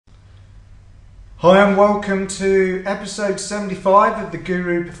Hi and welcome to episode 75 of the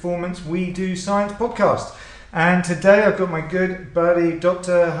Guru Performance We Do Science podcast. And today I've got my good buddy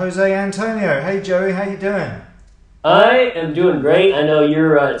Dr. Jose Antonio. Hey Joey, how you doing? I am doing great. I know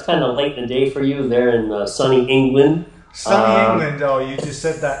you're. It's kind of late in the day for you there in sunny England. Sunny England. Oh, you just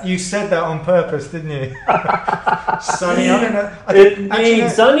said that. You said that on purpose, didn't you? Sunny. Actually,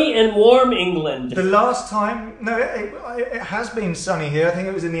 sunny and warm England. The last time, no, it has been sunny here. I think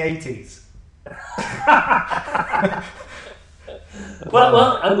it was in the 80s.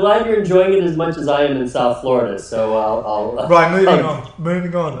 Well, I'm glad you're enjoying it as much as I am in South Florida. So I'll right,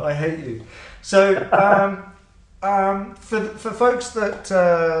 moving on. I hate you. So, for folks that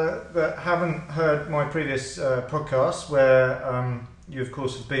haven't heard my previous podcast, where you of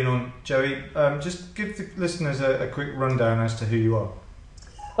course have been on, Joey, just give the listeners a quick rundown as to who you are.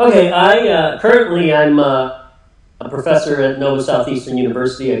 Okay, I'm a professor at Nova Southeastern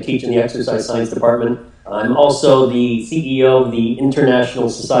University. I teach in the exercise science department. I'm also the CEO of the International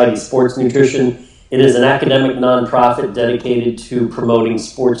Society of Sports Nutrition. It is an academic nonprofit dedicated to promoting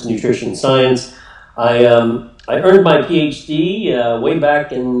sports nutrition science. I earned my PhD way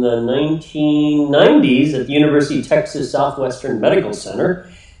back in the 1990s at the University of Texas Southwestern Medical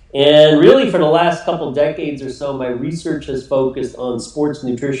Center. And really for the last couple decades or so, my research has focused on sports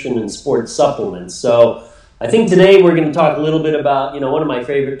nutrition and sports supplements. So I think today we're going to talk a little bit about, one of my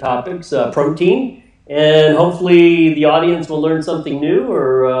favorite topics, protein. And hopefully the audience will learn something new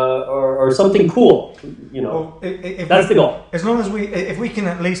or something cool. Well, that's the goal. As long as if we can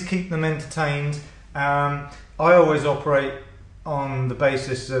at least keep them entertained. I always operate on the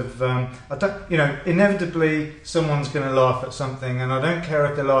basis of inevitably someone's going to laugh at something, and I don't care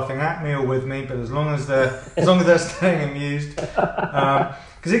if they're laughing at me or with me, but as long as they're staying amused,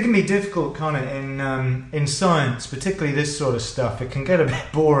 because it can be difficult, kind of in science, particularly this sort of stuff. It can get a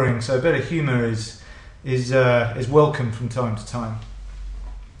bit boring, so a bit of humour is welcome from time to time.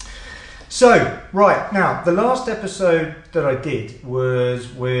 So, right, now, the last episode that I did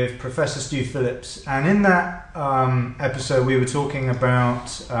was with Professor Stu Phillips, and in that episode we were talking about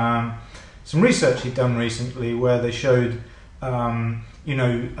some research he'd done recently where they showed, that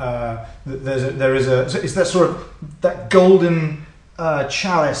it's that sort of, that golden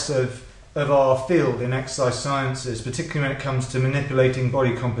chalice of our field in exercise sciences, particularly when it comes to manipulating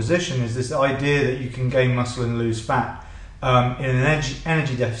body composition, is this idea that you can gain muscle and lose fat in an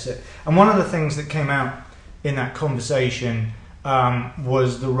energy deficit. And one of the things that came out in that conversation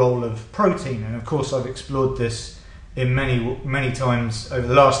was the role of protein. And of course I've explored this in many times over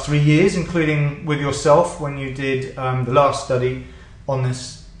the last 3 years, including with yourself when you did the last study on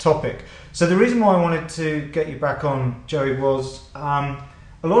this topic. So the reason why I wanted to get you back on, Joey, was a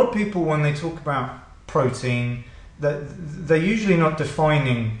lot of people, when they talk about protein, that they're usually not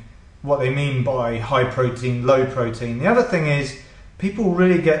defining what they mean by high protein, low protein. The other thing is people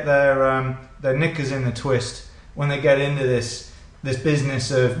really get their knickers in the twist when they get into this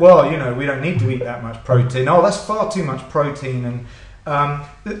business of, we don't need to eat that much protein. Oh, that's far too much protein. And I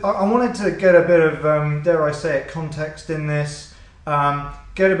wanted to get a bit of, dare I say it, context in this,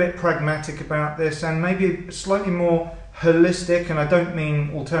 get a bit pragmatic about this, and maybe slightly more holistic. And I don't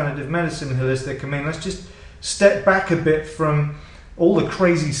mean alternative medicine holistic. I mean, let's just step back a bit from all the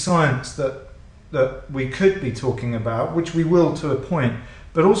crazy science that we could be talking about, which we will to a point,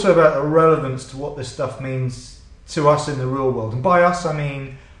 but also about the relevance to what this stuff means to us in the real world. And by us, I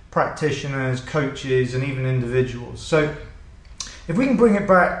mean practitioners, coaches, and even individuals. So if we can bring it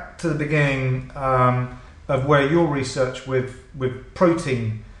back to the beginning of where your research with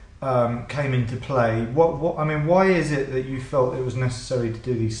protein came into play, why is it that you felt it was necessary to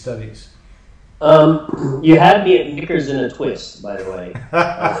do these studies? You had me at knickers in a twist, by the way.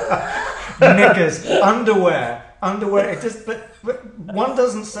 Knickers, underwear. But one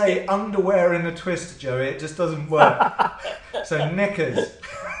doesn't say underwear in a twist, Joey. It just doesn't work. So knickers.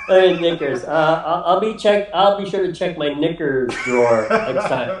 Knickers. I'll be sure to check my knickers drawer next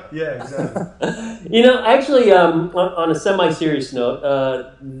time. Yeah, exactly. Actually, on a semi-serious note,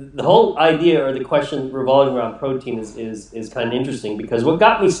 the whole idea or the question revolving around protein is kind of interesting, because what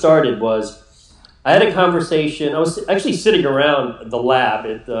got me started was I had a conversation. I was actually sitting around the lab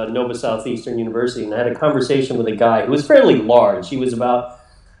at Nova Southeastern University, and I had a conversation with a guy who was fairly large. He was about,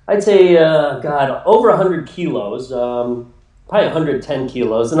 I'd say, over 100 kilos, probably 110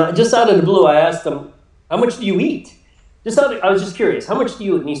 kilos. And just out of the blue, I asked him, how much do you eat? I was just curious, how much do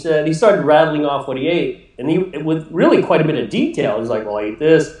you eat? And he started rattling off what he ate, and with really quite a bit of detail. He's like, well, I eat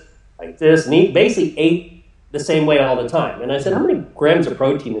this, and he basically ate the same way all the time. And I said, how many grams of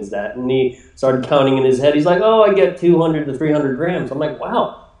protein is that? And he started counting in his head. He's like, I get 200 to 300 grams. I'm like,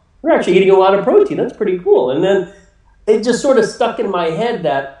 wow, we're actually eating a lot of protein. That's pretty cool. And then it just sort of stuck in my head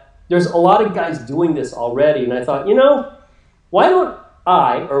that there's a lot of guys doing this already. And I thought, why don't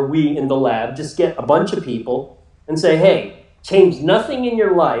I, or we in the lab, just get a bunch of people and say, hey, change nothing in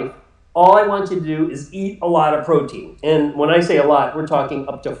your life. All I want you to do is eat a lot of protein. And when I say a lot, we're talking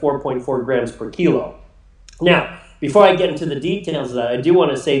up to 4.4 grams per kilo. Now, before I get into the details of that, I do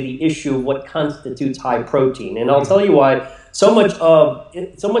want to say the issue of what constitutes high protein. And I'll tell you why so much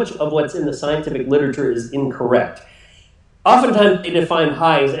of what's in the scientific literature is incorrect. Oftentimes, they define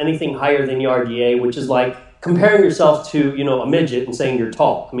high as anything higher than the RDA, which is like comparing yourself to, a midget and saying you're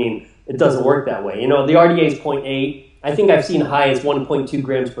tall. I mean, it doesn't work that way. The RDA is 0.8. I think I've seen high as 1.2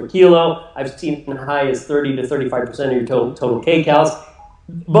 grams per kilo. I've seen high as 30 to 35% of your total kcals.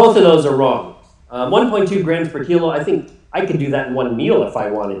 Both of those are wrong. 1.2 grams per kilo, I think I could do that in one meal if I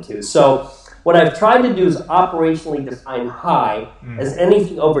wanted to. So what I've tried to do is operationally define high as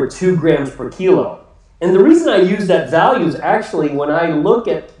anything over 2 grams per kilo. And the reason I use that value is actually when I look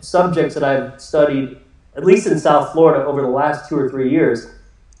at subjects that I've studied, at least in South Florida over the last 2 or 3 years,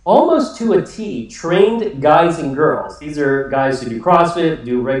 almost to a T, trained guys and girls. These are guys who do CrossFit,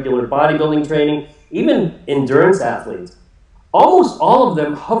 do regular bodybuilding training, even endurance athletes. Almost all of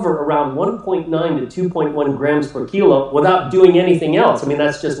them hover around 1.9 to 2.1 grams per kilo without doing anything else. I mean,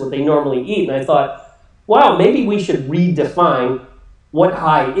 that's just what they normally eat. And I thought, wow, maybe we should redefine what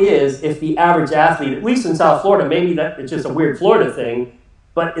high is if the average athlete, at least in South Florida, maybe that it's just a weird Florida thing,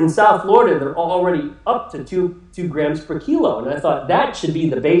 but in South Florida, they're already up to 2 grams per kilo. And I thought that should be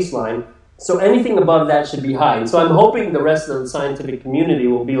the baseline. So anything above that should be high. And so I'm hoping the rest of the scientific community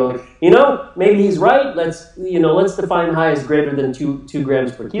will be like, maybe he's right. Let's define high as greater than 2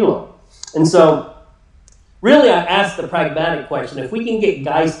 grams per kilo. And so really I asked the pragmatic question, if we can get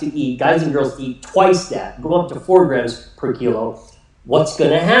guys and girls to eat twice that, go up to 4 grams per kilo, what's going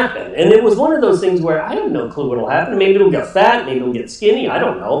to happen? And it was one of those things where I have no clue what will happen. Maybe it'll get fat, maybe it'll get skinny, I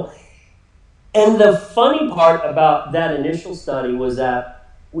don't know. And the funny part about that initial study was that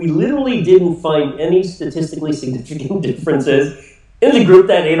we literally didn't find any statistically significant differences in the group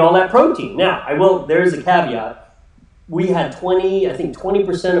that ate all that protein. Now, there is a caveat. We had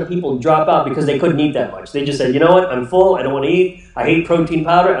 20% of people drop out because they couldn't eat that much. They just said, you know what, I'm full, I don't want to eat, I hate protein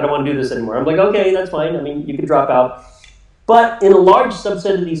powder, I don't want to do this anymore. I'm like, okay, that's fine. I mean, you could drop out. But in a large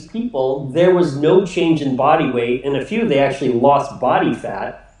subset of these people, there was no change in body weight. In a few, they actually lost body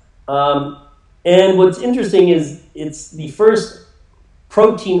fat. And what's interesting is it's the first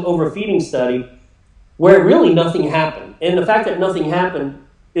protein overfeeding study where really nothing happened. And the fact that nothing happened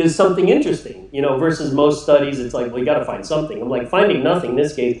is something interesting, versus most studies, it's like, well, you got to find something. I'm like, finding nothing in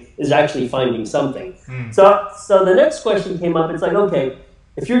this case is actually finding something. So the next question came up. It's like, okay,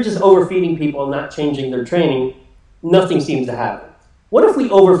 if you're just overfeeding people and not changing their training, nothing seems to happen. What if we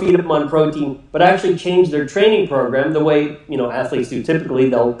overfeed them on protein, but actually change their training program the way athletes do typically?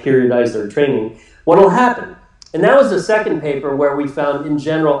 They'll periodize their training. What will happen? And that was the second paper where we found, in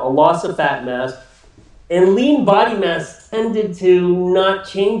general, a loss of fat mass, and lean body mass tended to not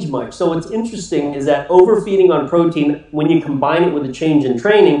change much. So what's interesting is that overfeeding on protein, when you combine it with a change in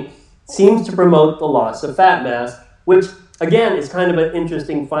training, seems to promote the loss of fat mass, which, again, is kind of an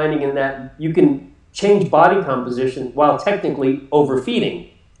interesting finding in that you can change body composition while technically overfeeding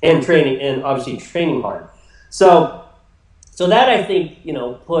and training, and obviously training hard. So that, I think,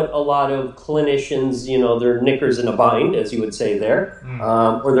 put a lot of clinicians, their knickers in a bind, as you would say there,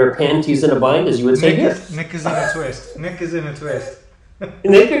 or their panties in a bind, as you would say here. Knickers in a twist. Knickers in a twist.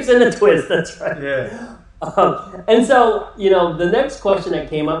 Knickers in a twist, that's right. Yeah. And so, the next question that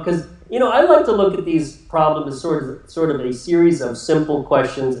came up, because, I like to look at these problems as sort of a series of simple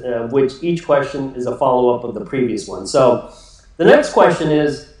questions, which each question is a follow-up of the previous one. So the next question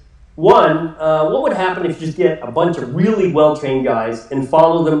is, one, what would happen if you just get a bunch of really well-trained guys and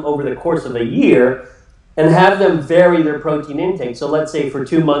follow them over the course of a year and have them vary their protein intake? So let's say for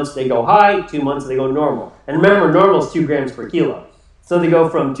 2 months they go high, 2 months they go normal. And remember, normal is 2 grams per kilo. So they go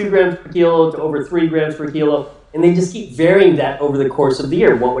from 2 grams per kilo to over 3 grams per kilo, and they just keep varying that over the course of the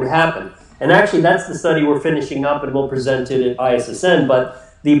year. What would happen? And actually, that's the study we're finishing up, and we'll present it at ISSN.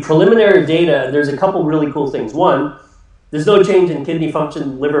 But the preliminary data, there's a couple really cool things. One, there's no change in kidney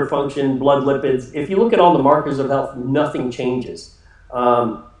function, liver function, blood lipids. If you look at all the markers of health, nothing changes,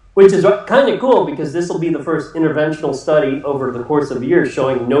 which is kind of cool because this will be the first interventional study over the course of a year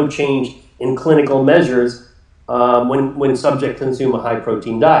showing no change in clinical measures when subjects consume a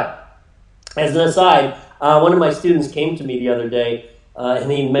high-protein diet. As an aside, one of my students came to me the other day, and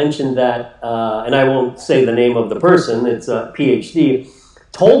he mentioned that, and I won't say the name of the person, it's a PhD,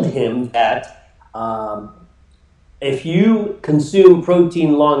 told him that if you consume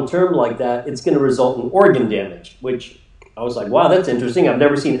protein long term like that, it's going to result in organ damage, which I was like, wow, that's interesting. I've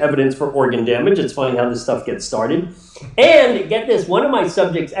never seen evidence for organ damage. It's funny how this stuff gets started. And get this, one of my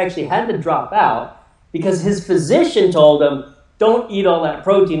subjects actually had to drop out because his physician told him, don't eat all that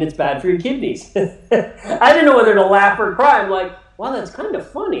protein, it's bad for your kidneys. I didn't know whether to laugh or cry. I'm like, wow, that's kind of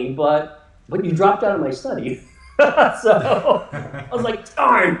funny, but you dropped out of my study. So I was like,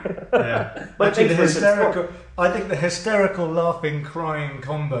 darn. Yeah. But actually, I think the hysterical laughing crying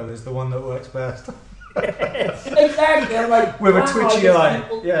combo is the one that works best. Exactly. I'm like, with wow, a twitchy eye.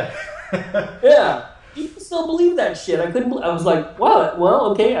 People, yeah. Yeah. People still believe that shit. I was like, wow,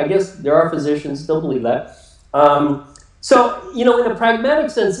 well, okay, I guess there are physicians still believe that. So, in a pragmatic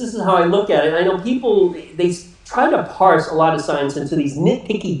sense, this is how I look at it. I know people, they try to parse a lot of science into these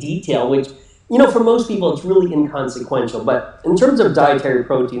nitpicky detail, which, for most people, it's really inconsequential. But in terms of dietary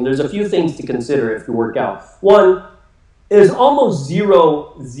protein, there's a few things to consider if you work out. One, there's almost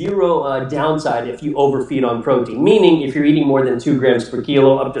zero downside if you overfeed on protein, meaning if you're eating more than 2 grams per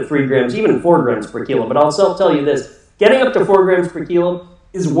kilo, up to 3 grams, even 4 grams per kilo. But I'll tell you this, getting up to 4 grams per kilo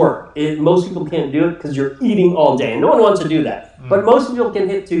is work. Most people can't do it because you're eating all day, and no one wants to do that. But most people can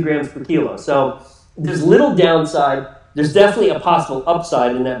hit 2 grams per kilo. So there's little downside. There's definitely a possible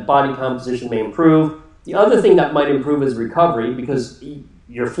upside in that body composition may improve. The other thing that might improve is recovery because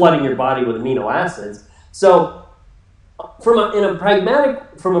you're flooding your body with amino acids. So from a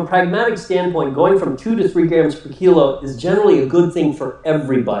pragmatic standpoint, going from 2 to 3 grams per kilo is generally a good thing for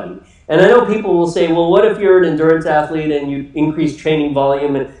everybody. And I know people will say, well, what if you're an endurance athlete and you increase training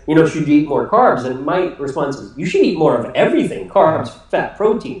volume and, should you eat more carbs? And my response is, you should eat more of everything, carbs, fat,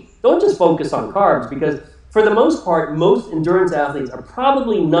 protein. Don't just focus on carbs because for the most part, most endurance athletes are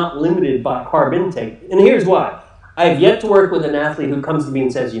probably not limited by carb intake. And here's why. I have yet to work with an athlete who comes to me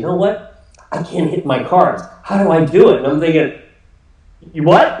and says, you know what? I can't hit my carbs. How do I do it? And I'm thinking,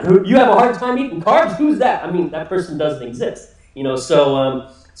 what? You have a hard time eating carbs? Who's that? I mean, that person doesn't exist.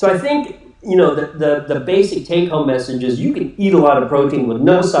 So I think, the basic take-home message is you can eat a lot of protein with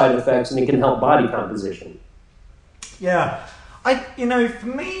no side effects and it can help body composition. Yeah. For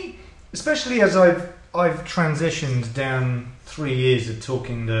me, especially as I've transitioned down 3 years of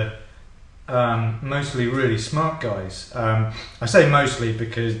talking to mostly really smart guys. I say mostly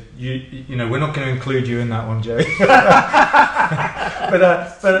because we're not going to include you in that one, Joey. but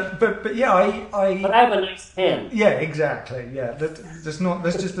yeah, But I have a nice tan. Yeah, exactly. Yeah,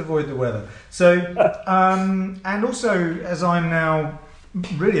 let's just avoid the weather. So, and also as I'm now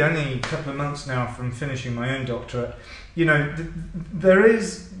really only a couple of months now from finishing my own doctorate, there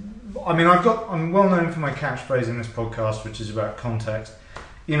is. I'm well known for my catchphrase in this podcast, which is about context.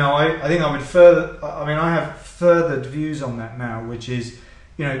 I think I would further. I have furthered views on that now, which is,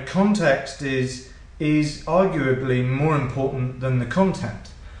 context is arguably more important than the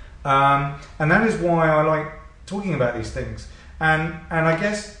content, and that is why I like talking about these things. And I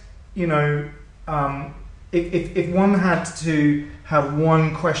guess if one had to have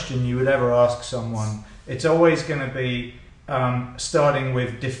one question you would ever ask someone, it's always going to be starting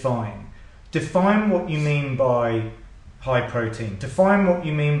with define. Define what you mean by high protein. Define what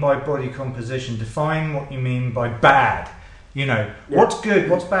you mean by body composition. Define what you mean by bad. What's good,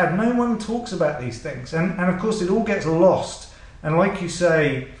 what's bad. No one talks about these things. And of course it all gets lost. And like you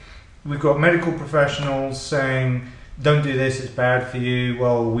say, we've got medical professionals saying, don't do this, it's bad for you.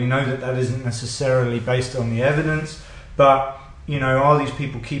 Well, we know that isn't necessarily based on the evidence, but are these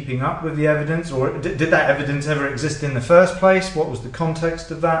people keeping up with the evidence, or did that evidence ever exist in the first place? What was the context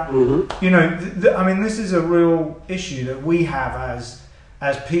of that? Mm-hmm. This is a real issue that we have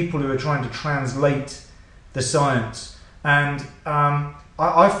as people who are trying to translate the science, and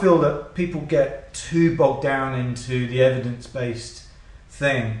I feel that people get too bogged down into the evidence-based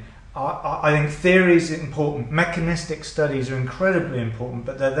thing. I think theory is important. Mechanistic studies are incredibly important,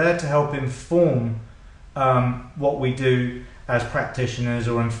 but they're there to help inform what we do as practitioners,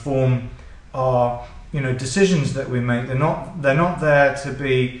 or inform our decisions that we make. They're not there to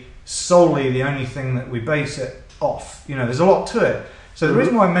be solely the only thing that we base it off. There's a lot to it. So the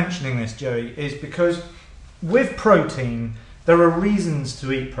reason why I'm mentioning this, Joey, is because with protein there are reasons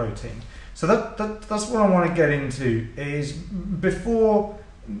to eat protein. So that's what I want to get into, is before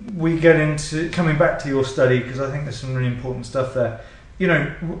we get into coming back to your study, because I think there's some really important stuff there.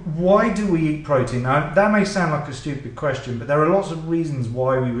 Why do we eat protein? Now, that may sound like a stupid question, but there are lots of reasons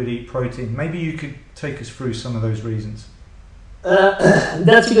why we would eat protein. Maybe you could take us through some of those reasons.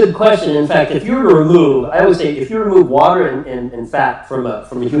 That's a good question. In fact, if you were to remove water and fat from a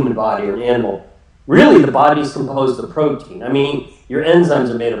human body or an animal, really the body is composed of protein. I mean, your enzymes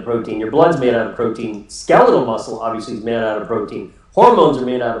are made of protein, your blood's made out of protein, skeletal muscle obviously is made out of protein, hormones are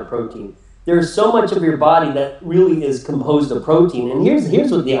made out of protein. There's so much of your body that really is composed of protein. And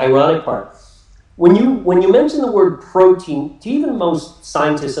here's what the ironic part. When you mention the word protein, to even most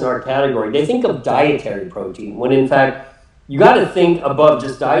scientists in our category, they think of dietary protein, when in fact, you got to think above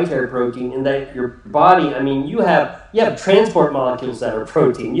just dietary protein in that your body, I mean, you have transport molecules that are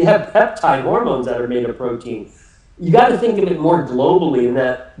protein. You have peptide hormones that are made of protein. You got to think of it more globally in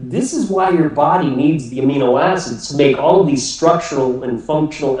that this is why your body needs the amino acids to make all of these structural and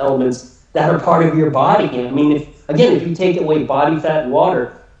functional elements that are part of your body. I mean, if you take away body fat and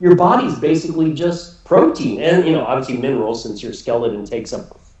water, your body's basically just protein and, obviously minerals, since your skeleton takes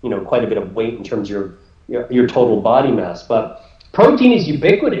up, quite a bit of weight in terms of your total body mass. But protein is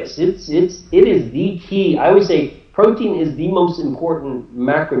ubiquitous. It is the key. I always say protein is the most important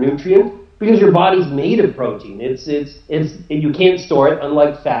macronutrient because your body's made of protein. You can't store it,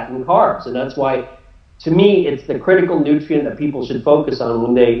 unlike fat and carbs. And that's why, to me, it's the critical nutrient that people should focus on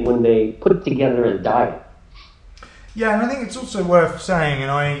when they put together a diet. Yeah, and I think it's also worth saying,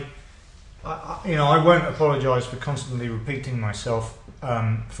 and I won't apologise for constantly repeating myself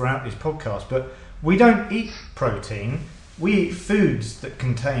throughout this podcast, but we don't eat protein. We eat foods that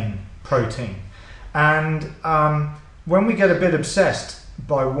contain protein. And when we get a bit obsessed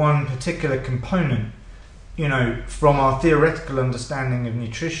by one particular component, from our theoretical understanding of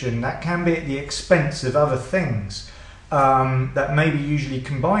nutrition, that can be at the expense of other things that may be usually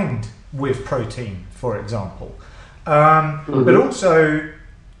combined with protein, for example. But also,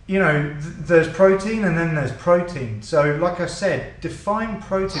 there's protein and then there's protein. So, like I said, define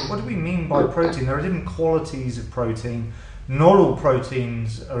protein. What do we mean by protein? There are different qualities of protein. Not all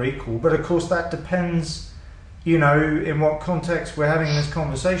proteins are equal, but of course that depends, in what context we're having this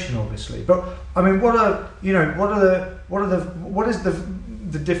conversation, obviously. But I mean, what is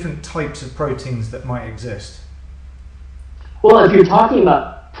the different types of proteins that might exist? Well, if you're talking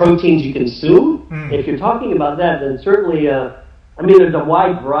about proteins you consume, if you're talking about that, then certainly, there's a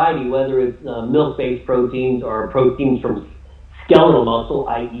wide variety, whether it's milk-based proteins or proteins from skeletal muscle,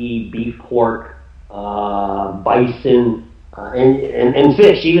 i.e. beef, pork, bison, and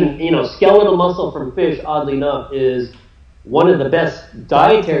fish. Even, skeletal muscle from fish, oddly enough, is one of the best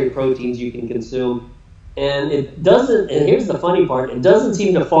dietary proteins you can consume. And it doesn't, and here's the funny part, it doesn't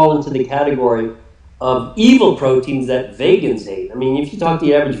seem to fall into the category of evil proteins that vegans hate. I mean, if you talk to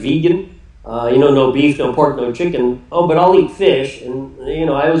the average vegan, no beef, no pork, no chicken, but I'll eat fish. And,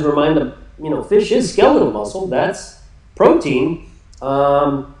 I always remind them, fish is skeletal muscle, that's protein.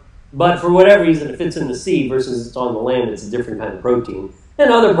 But for whatever reason, if it's in the sea versus it's on the land, it's a different kind of protein.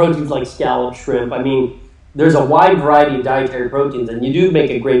 And other proteins like scallop, shrimp, there's a wide variety of dietary proteins. And you do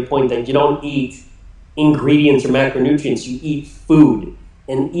make a great point that you don't eat ingredients or macronutrients, you eat food.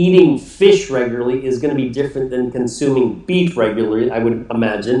 And eating fish regularly is going to be different than consuming beef regularly, I would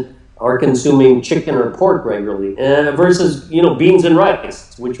imagine, or consuming chicken or pork regularly, versus, beans and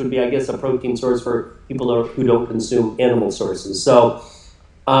rice, which would be, I guess, a protein source for people who don't consume animal sources. So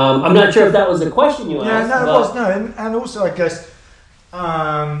I'm not sure if that was the question you asked. Yeah, no, it was, no. And also, I guess,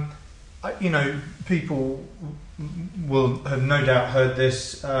 people will have no doubt heard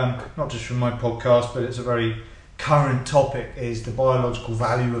this, not just from my podcast, but it's a very current topic, is the biological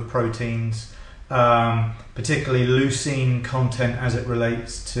value of proteins, particularly leucine content as it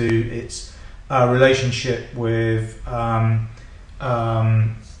relates to its relationship with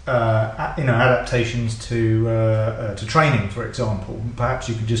adaptations to training, for example. Perhaps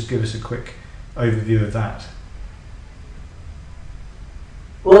you could just give us a quick overview of that.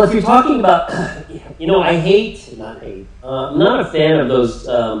 Well, if you're talking about, I'm not a fan of those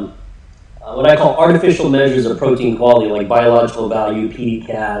what I call artificial measures of protein quality, like biological value,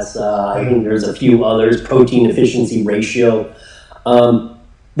 PDCAS, I think there's a few others, protein efficiency ratio.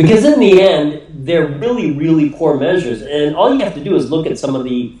 Because in the end, they're really, really poor measures. And all you have to do is look at some of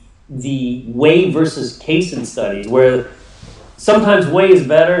the whey versus casein studies, where sometimes whey is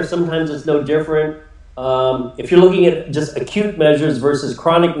better, sometimes it's no different. If you're looking at just acute measures versus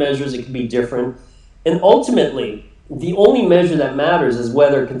chronic measures, it can be different. And ultimately, the only measure that matters is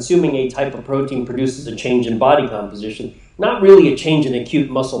whether consuming a type of protein produces a change in body composition, not really a change in acute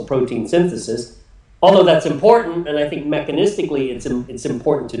muscle protein synthesis, although that's important, and I think mechanistically it's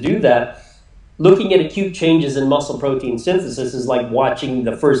important to do that. Looking at acute changes in muscle protein synthesis is like watching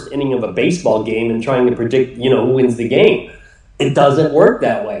the first inning of a baseball game and trying to predict, who wins the game. It doesn't work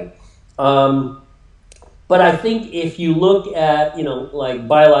that way. But But I think if you look at, like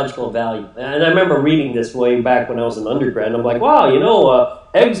biological value, and I remember reading this way back when I was an undergrad, and I'm like, wow,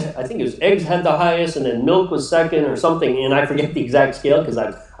 eggs, I think it was eggs had the highest, and then milk was second or something, and I forget the exact scale because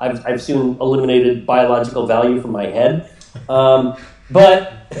I've soon eliminated biological value from my head.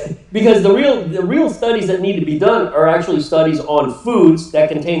 But because the real studies that need to be done are actually studies on foods that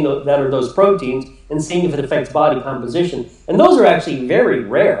contain that are those proteins and seeing if it affects body composition. And those are actually very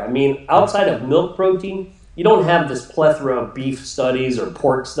rare. I mean, outside of milk protein, you don't have this plethora of beef studies or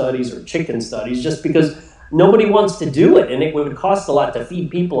pork studies or chicken studies just because nobody wants to do it, and it would cost a lot to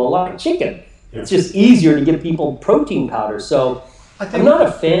feed people a lot of chicken. Yeah. It's just easier to give people protein powder. So I'm not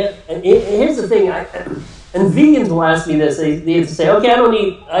a fan. And here's the thing. And vegans will ask me this. They say, okay, I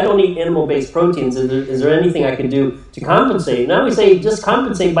don't eat animal-based proteins. Is there anything I can do to compensate? And I always say, just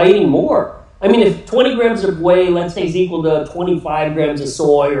compensate by eating more. I mean, if 20 grams of whey, let's say, is equal to 25 grams of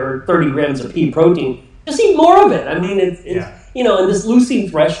soy or 30 grams of pea protein, just eat more of it. I mean, it's and this leucine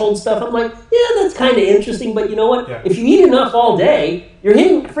threshold stuff, I'm like, yeah, that's kind of interesting, but you know what? Yeah. If you eat enough all day, you're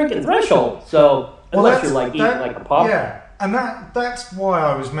hitting the freaking threshold. So, unless you're eating like a pop. Yeah, and that's why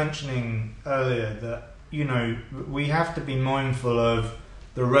I was mentioning earlier that, we have to be mindful of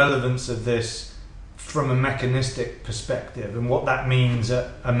the relevance of this from a mechanistic perspective and what that means at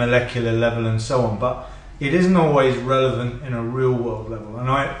a molecular level and so on. But it isn't always relevant in a real world level. And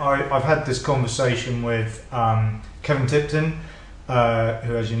I've had this conversation with Kevin Tipton,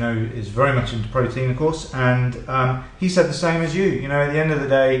 who, as you know, is very much into protein, of course. And he said the same as you. At the end of the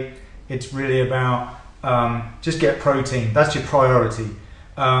day, it's really about just get protein. That's your priority.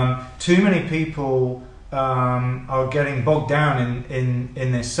 Too many people are getting bogged down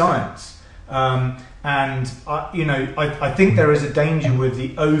in this science, and I think there is a danger with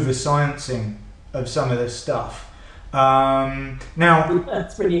the over sciencing of some of this stuff. Now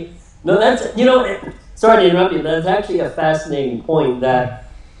that's pretty. No, that's sorry to interrupt you. That's actually a fascinating point. That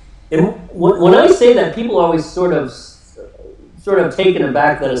when I say that, people are always sort of taken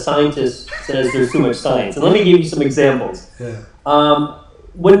aback that a scientist says there's too much science. And let me give you some examples. Yeah.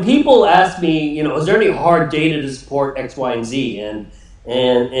 When people ask me, is there any hard data to support X, Y, and Z? And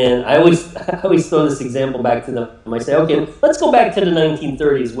I always throw this example back to them. I say, okay, let's go back to the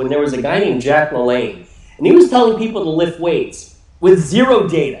 1930s when there was a guy named Jack LaLanne, and he was telling people to lift weights with zero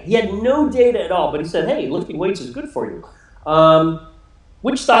data. He had no data at all, but he said, hey, lifting weights is good for you.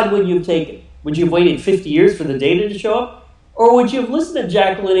 Which side would you have taken? Would you have waited 50 years for the data to show up? Or would you have listened to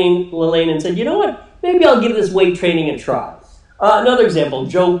Jack LaLanne and said, you know what, maybe I'll give this weight training a try? Another example,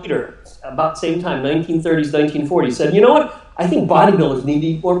 Joe Weider, about the same time, 1930s, 1940s, said, you know what, I think bodybuilders need to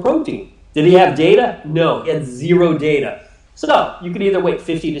eat more protein. Did he have data? No, he had zero data. So you could either wait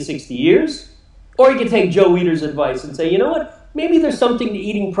 50 to 60 years, or you could take Joe Weider's advice and say, you know what, maybe there's something to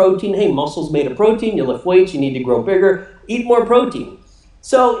eating protein. Hey, muscle's made of protein, you lift weights, you need to grow bigger, eat more protein.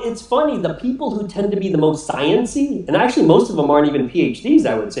 So it's funny, the people who tend to be the most sciencey, and actually most of them aren't even PhDs,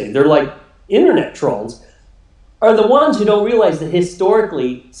 I would say, they're like internet trolls, are the ones who don't realize that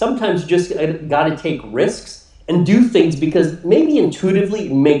historically, sometimes you just got to take risks and do things because maybe intuitively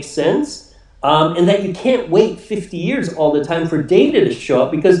it makes sense, and that you can't wait 50 years all the time for data to show up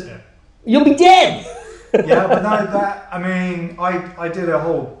because you'll be dead. Yeah, but I did a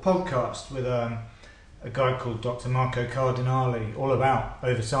whole podcast with a guy called Dr. Marco Cardinali all about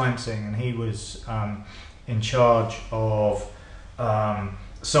over-sciencing, and he was in charge of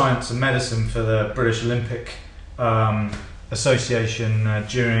science and medicine for the British Olympic Association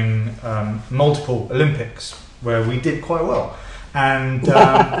during multiple Olympics where we did quite well. And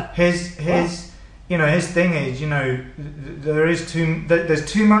his thing is, there's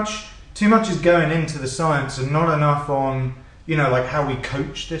too much is going into the science and not enough on like how we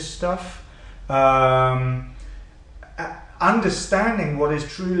coach this stuff. Understanding what is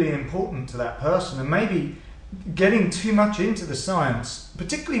truly important to that person, and maybe getting too much into the science,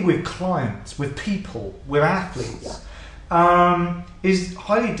 particularly with clients, with people, with athletes, is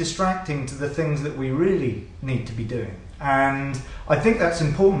highly distracting to the things that we really need to be doing. And I think that's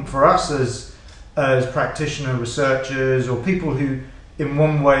important for us as practitioner researchers or people who in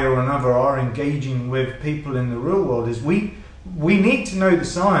one way or another are engaging with people in the real world, is we need to know the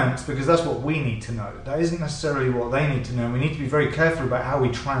science because that's what we need to know. That isn't necessarily what they need to know. We need to be very careful about how we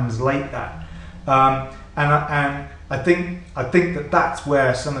translate that. And I think that's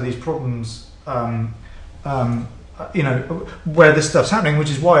where some of these problems, where this stuff's happening, which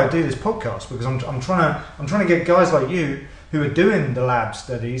is why I do this podcast, because I'm trying to get guys like you who are doing the lab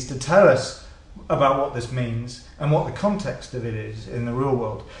studies to tell us about what this means and what the context of it is in the real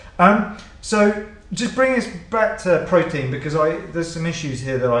world. So just bring us back to protein, because there's some issues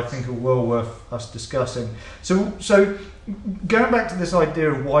here that I think are well worth us discussing. So going back to this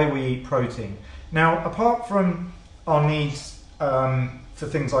idea of why we eat protein. Now, apart from our needs for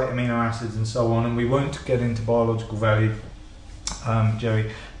things like amino acids and so on, and we won't get into biological value,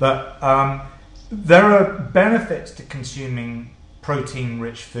 Joey, but there are benefits to consuming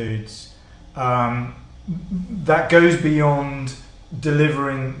protein-rich foods that goes beyond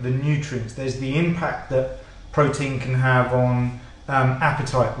delivering the nutrients. There's the impact that protein can have on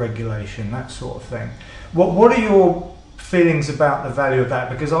appetite regulation, that sort of thing. What are your feelings about the value of that?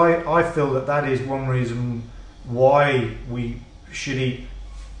 Because I feel that is one reason why we should eat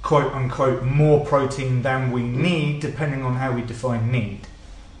quote unquote more protein than we need, depending on how we define need.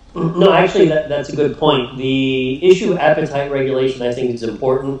 No, actually that's a good point. The issue of appetite regulation, I think, is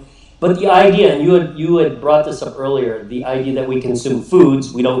important. But the idea, and you had brought this up earlier, the idea that we consume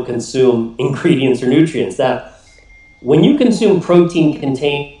foods, we don't consume ingredients or nutrients. That when you consume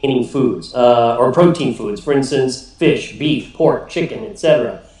protein-containing foods, or protein foods, for instance, fish, beef, pork, chicken,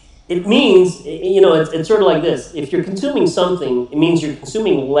 etc., it means, it's sort of like this. If you're consuming something, it means you're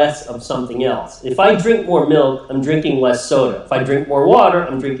consuming less of something else. If I drink more milk, I'm drinking less soda. If I drink more water,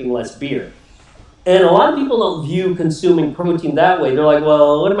 I'm drinking less beer. And a lot of people don't view consuming protein that way. They're like,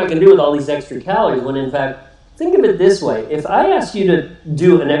 well, what am I going to do with all these extra calories? When in fact, think of it this way. If I ask you to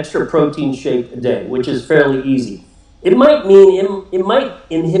do an extra protein shake a day, which is fairly easy, it might mean it might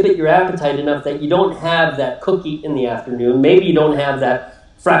inhibit your appetite enough that you don't have that cookie in the afternoon. Maybe you don't have that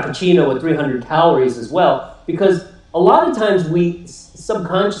frappuccino with 300 calories as well, because a lot of times we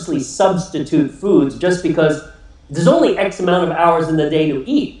subconsciously substitute foods just because there's only X amount of hours in the day to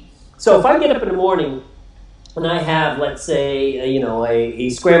eat. So if I get up in the morning and I have, let's say, a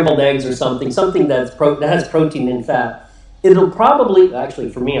scrambled eggs or something that has protein and fat, it'll probably, actually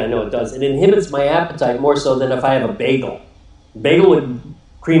for me I know it does, it inhibits my appetite more so than if I have a bagel. Bagel with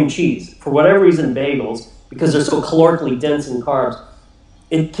cream cheese. For whatever reason, bagels, because they're so calorically dense in carbs,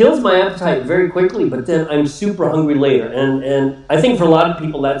 it kills my appetite very quickly, but then I'm super hungry later. And I think for a lot of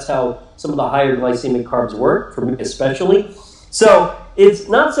people that's how some of the higher glycemic carbs work, for me especially. So it's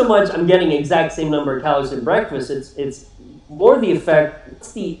not so much I'm getting exact same number of calories at breakfast, it's more the effect,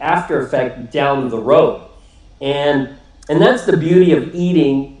 it's the after effect down the road. And that's the beauty of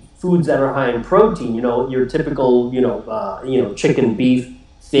eating foods that are high in protein, your typical, chicken, beef,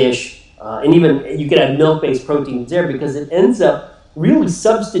 fish, and even you could add milk-based proteins there, because it ends up really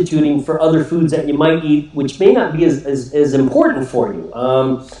substituting for other foods that you might eat, which may not be as important for you.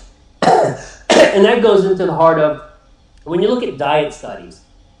 And that goes into the heart of, when you look at diet studies,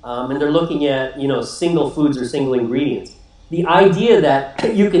 and they're looking at, single foods or single ingredients, the idea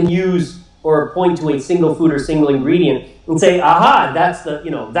that you can use or point to a single food or single ingredient and say, aha, that's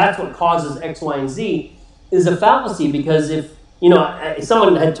that's what causes X, Y, and Z, is a fallacy. Because if,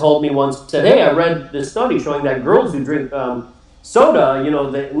 someone had told me once, said, hey, I read this study showing that girls who drink soda,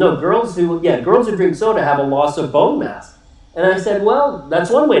 girls who drink soda have a loss of bone mass. And I said, well, that's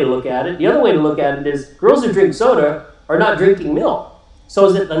one way to look at it. The other way to look at it is girls who drink soda are not drinking milk. So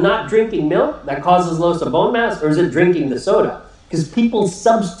is it the not drinking milk that causes loss of bone mass, or is it drinking the soda? Because people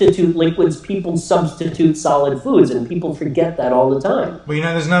substitute liquids, people substitute solid foods, and people forget that all the time. Well,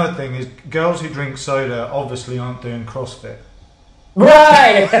 there's another thing, is girls who drink soda obviously aren't doing CrossFit.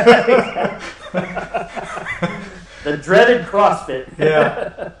 Right! The dreaded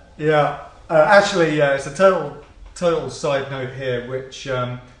CrossFit. Yeah. Actually, it's a total side note here, which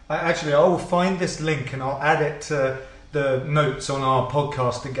I will find this link and I'll add it to the notes on our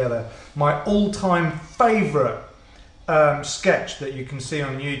podcast together. My all-time favourite sketch that you can see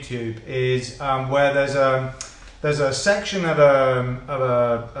on YouTube is where there's a section of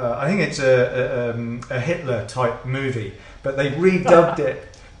I think it's a Hitler type movie, but they redubbed it.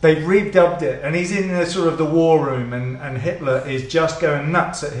 They've redubbed it, and he's in the sort of the war room, and Hitler is just going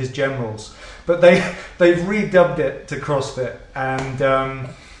nuts at his generals. But they've redubbed it to CrossFit, and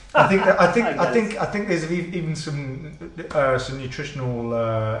I think there's even some nutritional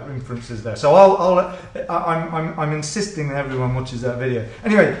inferences there. So I'm insisting that everyone watches that video.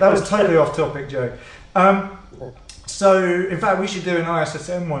 Anyway, that was totally off topic, Joe. So in fact, we should do an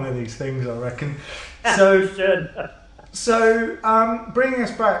ISSM one of these things, I reckon. So. So, bringing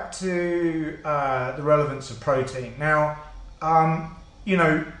us back to the relevance of protein. Now,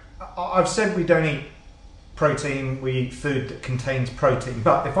 I've said we don't eat protein, we eat food that contains protein.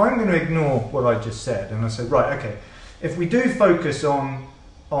 But if I'm going to ignore what I just said, and I said, right, okay, if we do focus on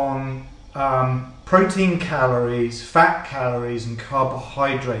protein calories, fat calories, and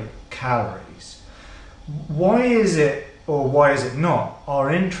carbohydrate calories, why is it, or why is it not, our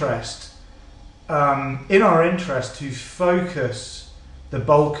interest in our interest to focus the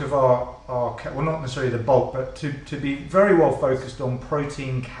bulk of our well, not necessarily the bulk, but to be very well focused on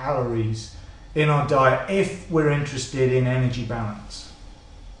protein calories in our diet if we're interested in energy balance?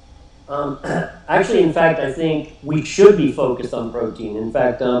 Actually, in fact, I think we should be focused on protein. In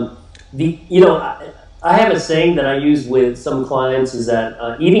fact, I have a saying that I use with some clients is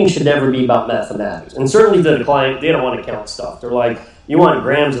that eating should never be about mathematics. And certainly to the client, they don't want to count stuff. They're like, you want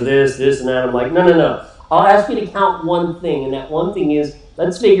grams of this, and that. I'm like, no. I'll ask you to count one thing, and that one thing is,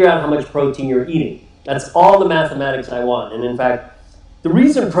 let's figure out how much protein you're eating. That's all the mathematics I want. And in fact, the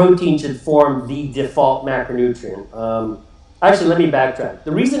reason protein should form the default macronutrient, actually, let me backtrack.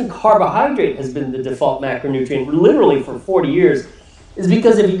 The reason carbohydrate has been the default macronutrient literally for 40 years is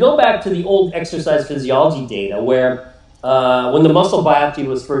because if you go back to the old exercise physiology data where when the muscle biopsy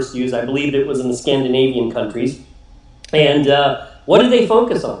was first used, I believe it was in the Scandinavian countries, and what did they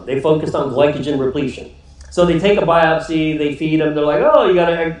focus on? They focused on glycogen repletion. So they take a biopsy, they feed them, they're like, oh, you got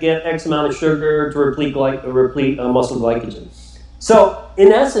to get X amount of sugar to replete muscle glycogen. So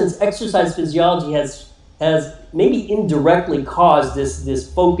in essence, exercise physiology has maybe indirectly caused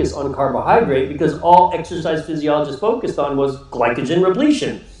this focus on carbohydrate because all exercise physiologists focused on was glycogen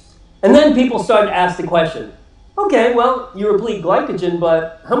repletion. And then people started to ask the question, okay, well, you replete glycogen,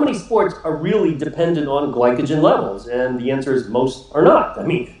 but how many sports are really dependent on glycogen levels? And the answer is most are not. I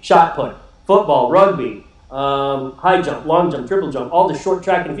mean, shot put, football, rugby, high jump, long jump, triple jump, all the short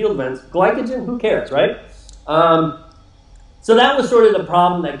track and field events, glycogen, who cares, right? So that was sort of the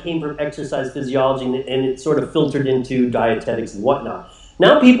problem that came from exercise physiology, and it sort of filtered into dietetics and whatnot.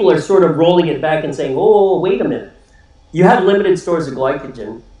 Now people are sort of rolling it back and saying, oh, wait a minute. You have limited stores of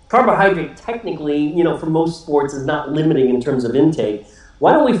glycogen. Carbohydrate technically, for most sports is not limiting in terms of intake.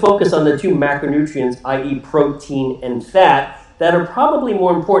 Why don't we focus on the two macronutrients, i.e. protein and fat, that are probably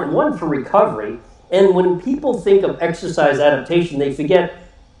more important, one for recovery. And when people think of exercise adaptation, they forget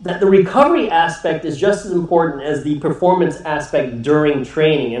that the recovery aspect is just as important as the performance aspect during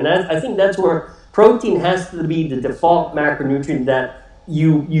training. And I think that's where protein has to be the default macronutrient that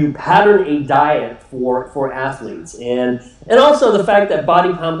you pattern a diet for athletes. And also the fact that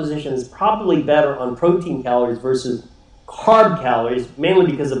body composition is probably better on protein calories versus carb calories, mainly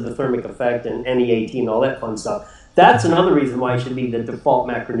because of the thermic effect and NEAT and all that fun stuff. That's another reason why it should be the default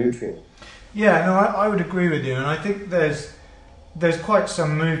macronutrient. Yeah, no, I would agree with you. And I think there's quite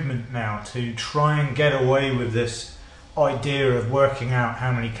some movement now to try and get away with this idea of working out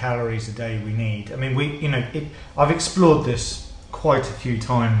how many calories a day we need. I mean, I've explored this quite a few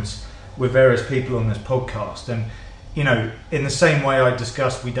times with various people on this podcast, and in the same way I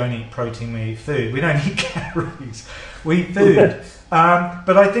discussed, we don't eat protein, we eat food. We don't eat calories, we eat food.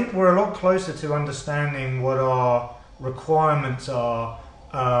 But I think we're a lot closer to understanding what our requirements are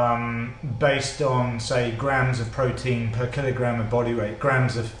based on, say, grams of protein per kilogram of body weight,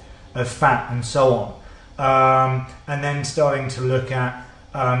 grams of fat, and so on. And then starting to look at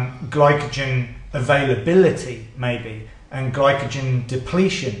glycogen availability, maybe, and glycogen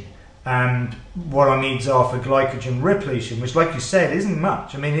depletion, and what our needs are for glycogen repletion, which, like you said, isn't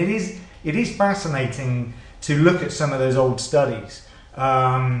much. I mean, it is fascinating to look at some of those old studies.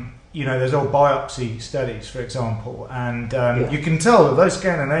 Those old biopsy studies, for example, and you can tell that those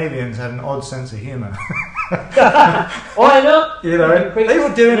Scandinavians had an odd sense of humour. Oh, I know. They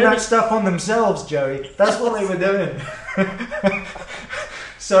were doing that stuff on themselves, Joey. That's what they were doing.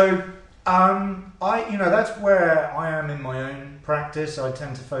 So, that's where I am in my own practice. I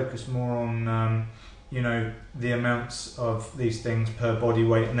tend to focus more on, the amounts of these things per body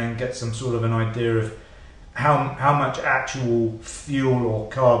weight, and then get some sort of an idea of how much actual fuel or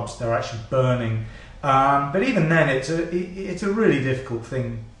carbs they're actually burning. But even then, it's a really difficult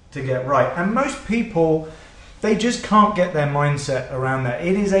thing to get right. And most people, they just can't get their mindset around that.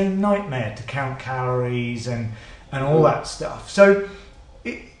 It is a nightmare to count calories and all that stuff. So,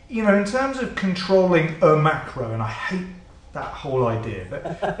 in terms of controlling a macro, and I hate that whole idea, but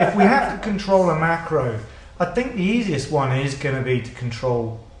if we have to control a macro, I think the easiest one is going to be to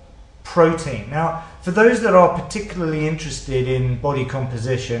control protein. Now, for those that are particularly interested in body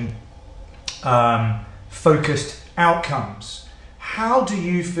composition, focused outcomes, how do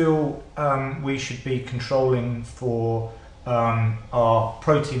you feel we should be controlling for our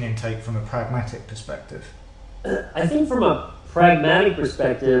protein intake from a pragmatic perspective? I think from a pragmatic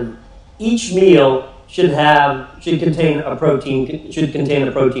perspective, each meal should contain a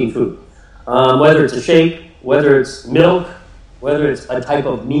protein food, whether it's a shake, whether it's milk, whether it's a type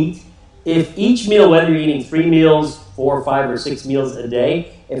of meat. If each meal, whether you're eating 3 meals, 4, 5, or 6 meals a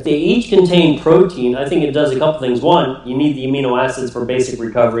day, if they each contain protein, I think it does a couple things. One, you need the amino acids for basic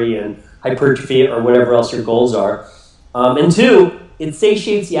recovery and hypertrophy or whatever else your goals are. And two, it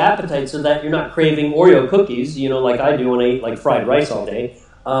satiates the appetite so that you're not craving Oreo cookies, like I do when I eat like fried rice all day.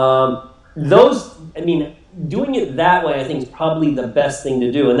 Doing it that way I think is probably the best thing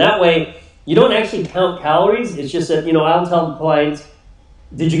to do. And that way you don't actually count calories. It's just that, I'll tell the clients,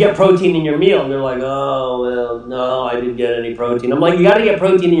 did you get protein in your meal? And they're like, oh, well, no, I didn't get any protein. I'm like, you got to get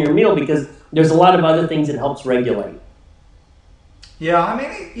protein in your meal because there's a lot of other things it helps regulate. Yeah, I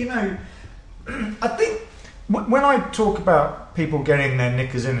think when I talk about people getting their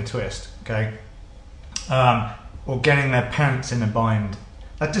knickers in a twist, okay, or getting their pants in a bind,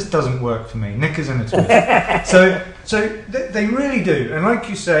 that just doesn't work for me. Knickers in a twist. So they really do. And like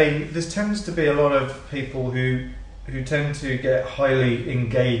you say, there tends to be a lot of people who tend to get highly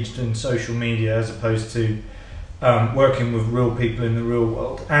engaged in social media as opposed to working with real people in the real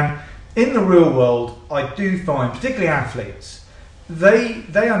world. And in the real world, I do find, particularly athletes, they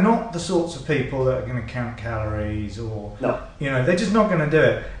are not the sorts of people that are going to count calories or, no. They're just not going to do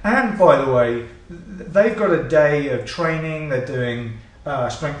it. And by the way, they've got a day of training, they're doing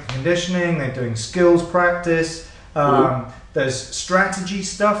strength and conditioning, they're doing skills practice, there's strategy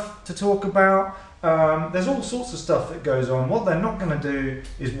stuff to talk about. There's all sorts of stuff that goes on. What they're not going to do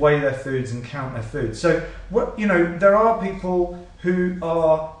is weigh their foods and count their foods. So, there are people who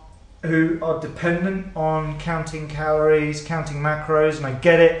are dependent on counting calories, counting macros, and I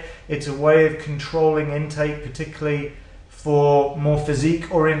get it. It's a way of controlling intake, particularly for more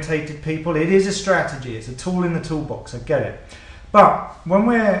physique-orientated people. It is a strategy. It's a tool in the toolbox. I get it. But when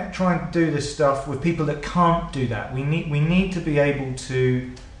we're trying to do this stuff with people that can't do that, we need to be able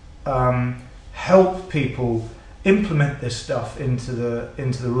to help people implement this stuff into the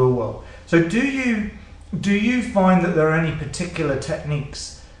real world. So do you find that there are any particular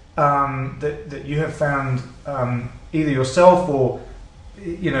techniques that you have found either yourself or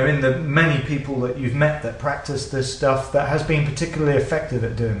in the many people that you've met that practice this stuff that has been particularly effective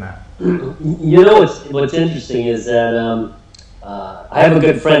at doing that? What's interesting is that I have a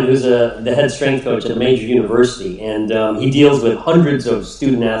good friend who's the head strength coach at a major university, and he deals with hundreds of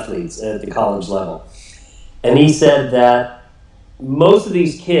student athletes at the college level. And he said that most of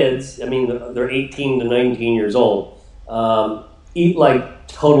these kids, they're 18 to 19 years old, eat like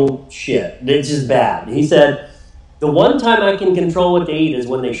total shit. It's just bad. He said, the one time I can control what they eat is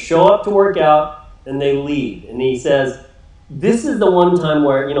when they show up to work out and they leave. And he says, this is the one time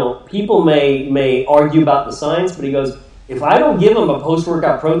where, people may argue about the science, but he goes, if I don't give them a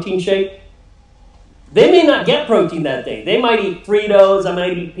post-workout protein shake, they may not get protein that day. They might eat Fritos, I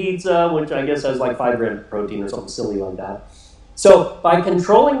might eat pizza, which I guess has like 5 grams of protein or something silly like that. So by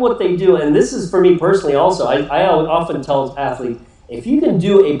controlling what they do, and this is for me personally also, I often tell athletes, if you can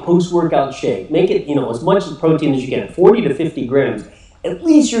do a post-workout shake, make it as much protein as you can, 40 to 50 grams, at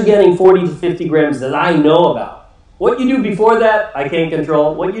least you're getting 40 to 50 grams that I know about. What you do before that, I can't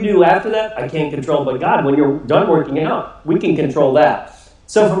control. What you do after that, I can't control. But God, when you're done working out, we can control that.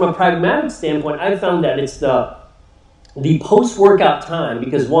 So from a pragmatic standpoint, I found that it's the post-workout time,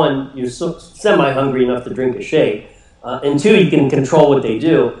 because one, you're semi-hungry enough to drink a shake, and two, you can control what they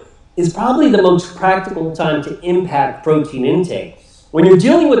do, is probably the most practical time to impact protein intake. When you're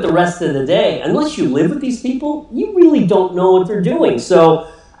dealing with the rest of the day, unless you live with these people, you really don't know what they're doing. So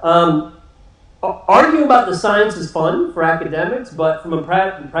arguing about the science is fun for academics, but from a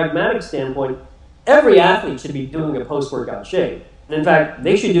pragmatic standpoint, every athlete should be doing a post-workout shake. And in fact,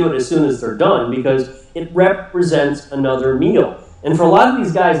 they should do it as soon as they're done because it represents another meal. And for a lot of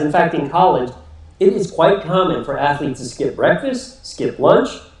these guys, in fact, in college, it is quite common for athletes to skip breakfast, skip lunch,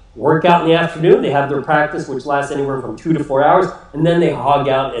 work out in the afternoon. They have their practice, which lasts anywhere from 2 to 4 hours, and then they hog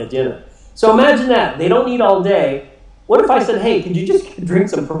out at dinner. So imagine that. They don't eat all day. What if I said, hey, could you just drink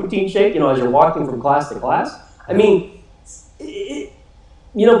some protein shake, as you're walking from class to class?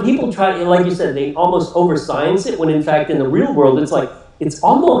 People try, like you said, they almost over-science it, when in fact in the real world, it's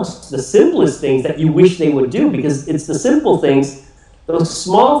almost the simplest things that you wish they would do, because it's the simple things, those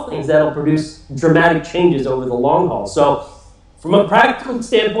small things that'll produce dramatic changes over the long haul. So from a practical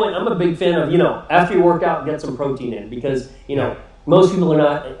standpoint, I'm a big fan of, after you work out, get some protein in, because, most people are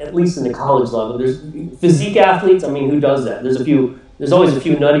not, at least in the college level. There's physique athletes, who does that? There's always a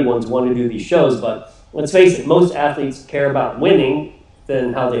few nutty ones who want to do these shows, but let's face it, most athletes care about winning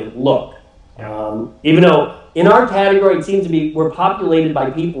than how they look. Even though in our category, it seems to be, we're populated by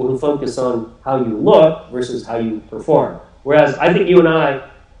people who focus on how you look versus how you perform. Whereas I think you and I,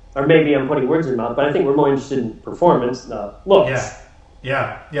 or maybe I'm putting words in your mouth, but I think we're more interested in performance, looks.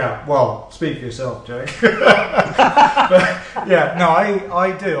 Yeah. Well, speak for yourself, Joey. But,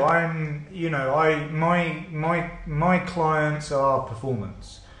 I do. My clients are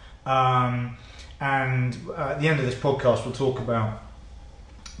performance. And at the end of this podcast, we'll talk about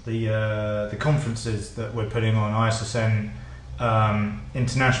the conferences that we're putting on, ISSN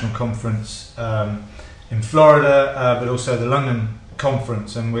International Conference in Florida, but also the London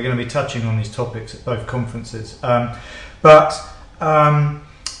Conference, and we're going to be touching on these topics at both conferences. My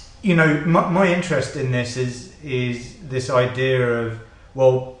interest in this is this idea of,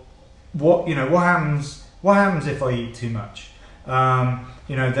 well, what happens if I eat too much?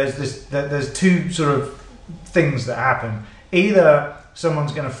 There's two sort of things that happen. Either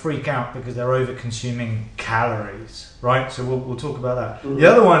someone's going to freak out because they're over consuming calories, right? So we'll talk about that. Mm-hmm. The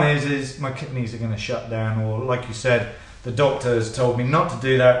other one is my kidneys are going to shut down, or like you said, the doctor has told me not to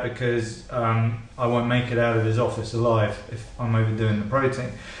do that because I won't make it out of his office alive if I'm overdoing the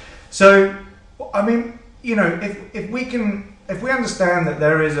protein. So, I mean, if we understand that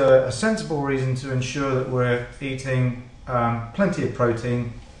there is a sensible reason to ensure that we're eating plenty of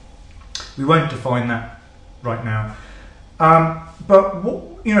protein, we won't define that right now. But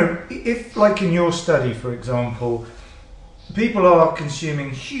if, like in your study, for example, people are consuming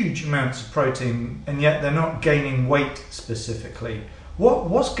huge amounts of protein and yet they're not gaining weight specifically,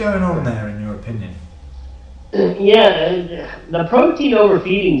 what's going on there, in your opinion? Yeah, the protein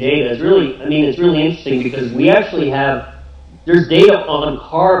overfeeding data is it's really interesting because we actually there's data on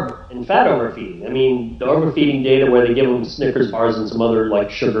carb and fat overfeeding. I mean, the overfeeding data where they give them Snickers bars and some other like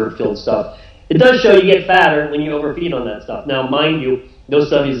sugar-filled stuff, it does show you get fatter when you overfeed on that stuff. Now, mind you, those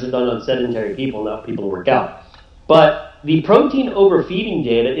studies are done on sedentary people, not people who work out. But the protein overfeeding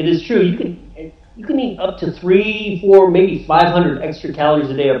data, it is true, you can eat up to 300, 400, maybe 500 extra calories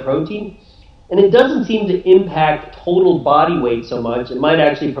a day of protein, and it doesn't seem to impact total body weight so much. It might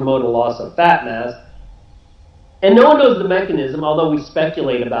actually promote a loss of fat mass. And no one knows the mechanism, although we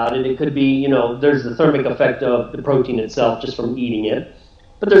speculate about it. It could be, there's the thermic effect of the protein itself just from eating it.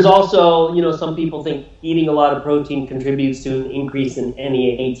 But there's also, some people think eating a lot of protein contributes to an increase in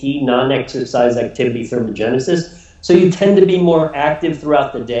NEAT, non-exercise activity thermogenesis. So you tend to be more active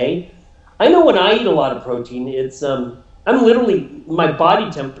throughout the day. I know when I eat a lot of protein, it's I'm literally, my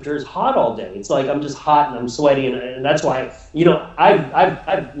body temperature is hot all day. It's like I'm just hot and I'm sweaty, and that's why,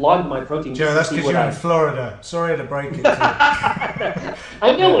 I've logged my protein. Joe, that's because you're in Florida. Sorry to break it to you.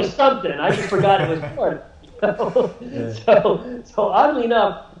 I knew it was something. I just forgot it was Florida. So oddly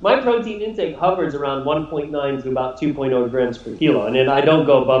enough, my protein intake hovers around 1.9 to about 2.0 grams per kilo, and then I don't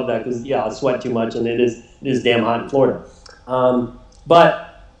go above that because I sweat too much, and it is damn hot in Florida. But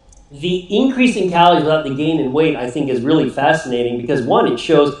the increase in calories without the gain in weight, I think, is really fascinating because, one, it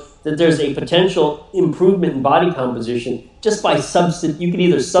shows that there's a potential improvement in body composition just by you can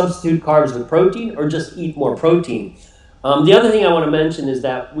either substitute carbs with protein or just eat more protein. The other thing I want to mention is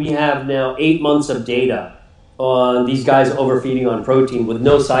that we have now 8 months of data on these guys overfeeding on protein with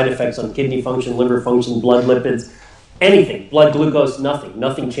no side effects on kidney function, liver function, blood lipids, anything, blood glucose,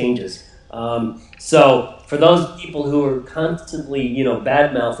 nothing changes. So for those people who are constantly,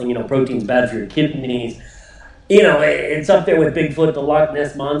 bad-mouthing, protein's bad for your kidneys, it's up there with Bigfoot, the Loch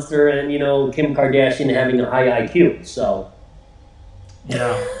Ness Monster, and, Kim Kardashian having a high IQ, so.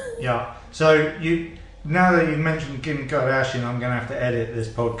 Yeah. So now that you've mentioned Kim Kardashian, I'm going to have to edit this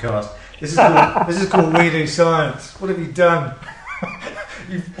podcast. This is called We Do Science. What have you done?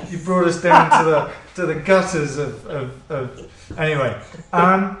 You've brought us down to the gutters of anyway.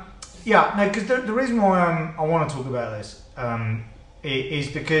 Because the reason why I want to talk about this is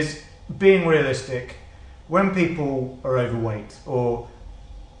because, being realistic, when people are overweight or,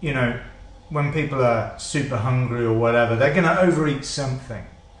 when people are super hungry or whatever, they're going to overeat something.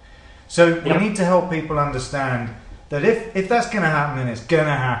 So we need to help people understand that if that's going to happen, and it's going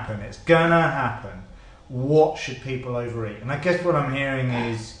to happen, what should people overeat? And I guess what I'm hearing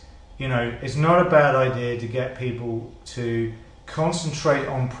is, it's not a bad idea to get people to concentrate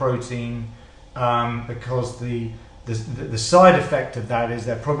on protein because the side effect of that is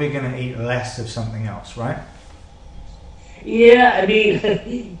they're probably going to eat less of something else, right? Yeah,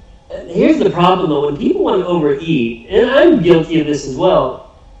 here's the problem though. When people want to overeat, and I'm guilty of this as well,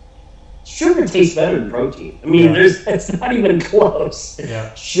 sugar tastes better than protein. It's not even close.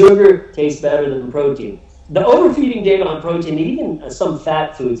 Yeah. Sugar tastes better than protein. The overfeeding data on protein, even some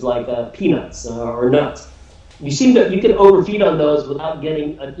fat foods like peanuts or nuts, you can overfeed on those without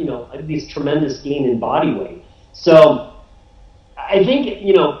getting this tremendous gain in body weight. So I think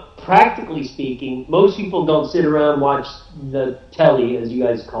practically speaking, most people don't sit around and watch the telly, as you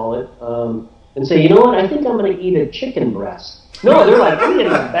guys call it. and say, you know what, I think I'm going to eat a chicken breast. No, they're like, I'm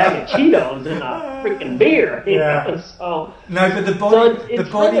getting a bag of Cheetos and a freaking beer. So, no, but the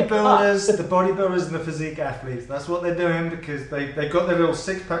bodybuilders and the physique athletes, that's what they're doing, because they've got their little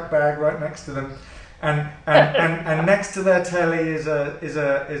 6-pack bag right next to them, and next to their telly is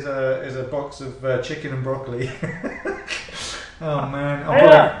a box of chicken and broccoli. Oh man!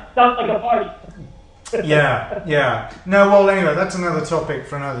 Sounds like a party. Yeah. No, well, anyway, that's another topic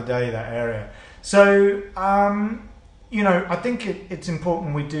for another day. That area. So, I think it's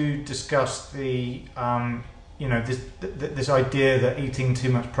important we do discuss the, this idea that eating too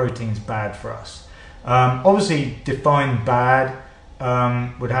much protein is bad for us. Obviously, define bad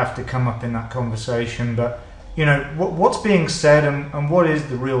would have to come up in that conversation, but what's being said and what is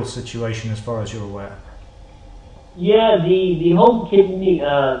the real situation as far as you're aware? Yeah, the whole kidney,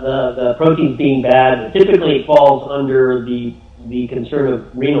 the proteins being bad, typically falls under the concern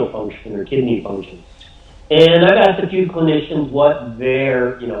of renal function or kidney function. And I've asked a few clinicians what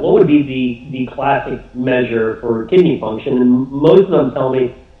would be the classic measure for kidney function, and most of them tell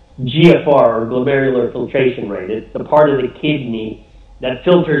me GFR, or glomerular filtration rate. It's the part of the kidney that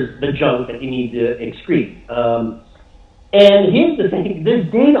filters the junk that you need to excrete. And here's the thing, there's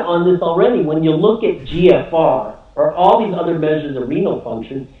data on this already. When you look at GFR, or all these other measures of renal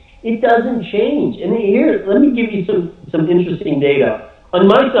function, it doesn't change. And here, let me give you some interesting data. On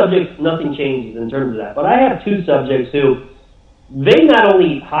my subjects, nothing changes in terms of that. But I have two subjects who, they not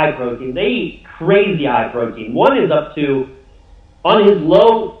only eat high protein, they eat crazy high protein. One is up to, on his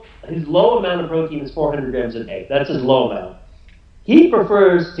low amount of protein is 400 grams a day. That's his low amount. He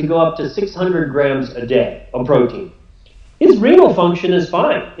prefers to go up to 600 grams a day of protein. His renal function is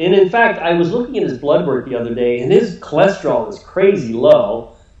fine. And in fact, I was looking at his blood work the other day, and his cholesterol is crazy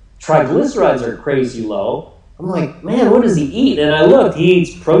low. Triglycerides are crazy low. I'm like, man, what does he eat? And I looked, he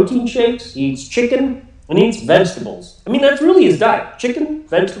eats protein shakes, he eats chicken, and he eats vegetables. I mean, that's really his diet. Chicken,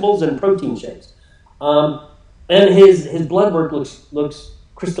 vegetables, and protein shakes. And his blood work looks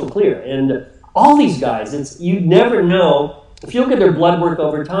crystal clear. And all these guys, you never know. If you look at their blood work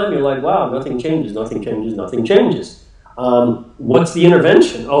over time, you're like, wow, nothing changes. What's the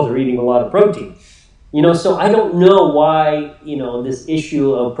intervention? Oh, they're eating a lot of protein. So I don't know why, this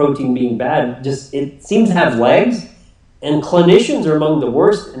issue of protein being bad, it seems to have legs, and clinicians are among the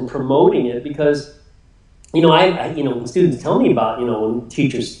worst in promoting it because, when students tell me about, when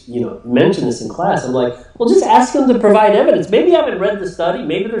teachers, mention this in class, I'm like, well, just ask them to provide evidence. Maybe I haven't read the study.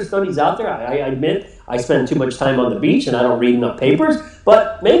 Maybe there's studies out there. I admit I spend too much time on the beach and I don't read enough papers,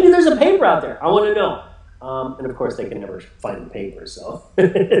 but maybe there's a paper out there. I want to know. And of course, they can never find the paper, so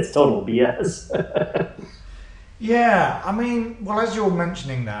it's total BS. Yeah, as you're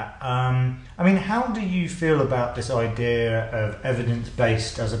mentioning that, how do you feel about this idea of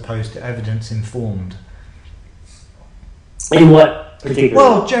evidence-based as opposed to evidence-informed? In what particular?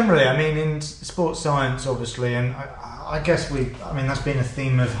 Well, generally, in sports science, obviously, and I guess that's been a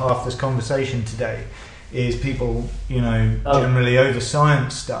theme of half this conversation today, is people, generally over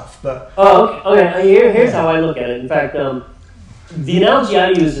science stuff. But okay. Here's how I look at it. In fact, the analogy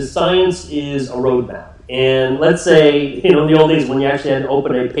I use is science is a roadmap. And let's say, in the old days when you actually had to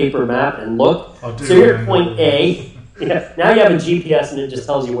open a paper map and look. So you're at point A. Yeah, now you have a GPS and it just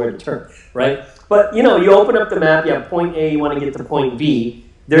tells you where to turn, right? But, you open up the map, you have point A, you want to get to point B.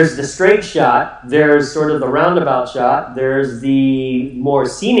 There's the straight shot, there's sort of the roundabout shot, there's the more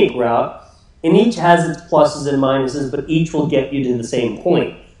scenic route, and each has its pluses and minuses, but each will get you to the same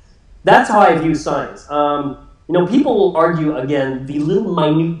point. That's how I view science. People will argue, again, the little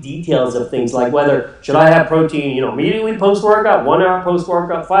minute details of things, like whether, should I have protein, immediately post-workout, 1 hour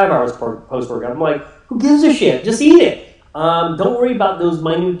post-workout, 5 hours post-workout. I'm like, who gives a shit? Just eat it. Don't worry about those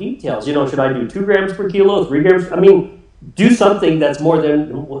minute details. Should I do 2 grams per kilo, 3 grams? Do something that's more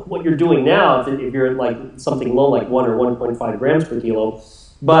than what you're doing now if you're like something low like 1 or 1.5 grams per kilo.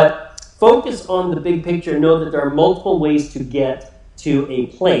 But focus on the big picture. Know that there are multiple ways to get to a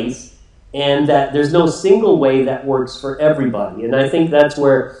place, and that there's no single way that works for everybody. And I think that's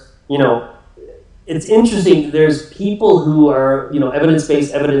where, it's interesting. There's people who are,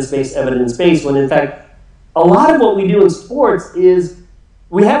 evidence-based, when in fact, a lot of what we do in sports is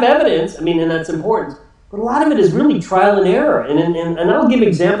we have evidence, and that's important, but a lot of it is really trial and error. And I'll give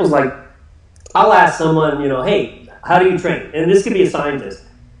examples like, I'll ask someone, hey, how do you train? And this could be a scientist.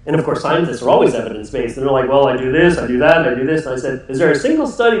 And of course, scientists are always evidence-based. And they're like, well, I do this, I do that, I do this. And I said, is there a single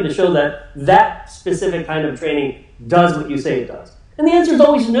study to show that specific kind of training does what you say it does? And the answer is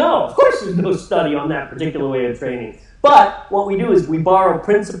always no. Of course there's no study on that particular way of training. But what we do is we borrow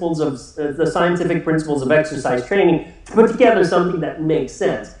principles of the scientific principles of exercise training to put together something that makes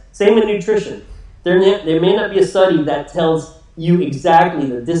sense. Same with nutrition. There may not be a study that tells you exactly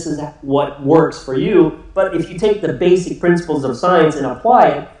that this is what works for you, but if you take the basic principles of science and apply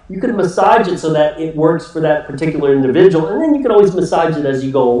it, you can massage it so that it works for that particular individual, and then you can always massage it as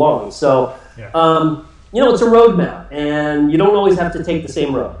you go along. So, it's a roadmap, and you don't always have to take the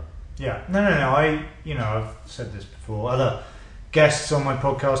same road. Yeah, no. I've said this before. Other guests on my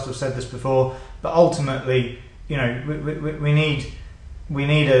podcast have said this before, but ultimately, we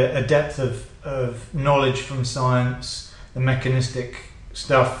need a depth of knowledge from science, the mechanistic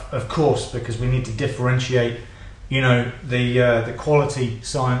stuff, of course, because we need to differentiate, the quality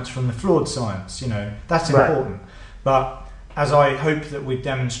science from the flawed science. That's important. Right. But as I hope that we've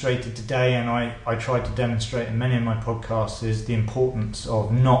demonstrated today, and I tried to demonstrate in many of my podcasts, is the importance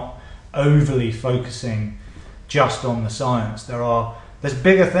of not overly focusing just on the science. There's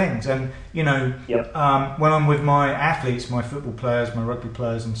bigger things, and when I'm with my athletes, my football players, my rugby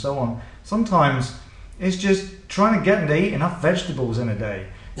players, and so on, sometimes it's just trying to get them to eat enough vegetables in a day.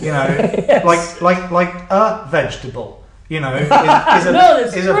 Yes. like a vegetable. Is a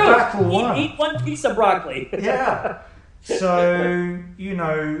battle one. Eat one piece of broccoli. Yeah. So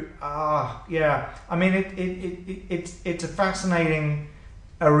I mean, it's a fascinating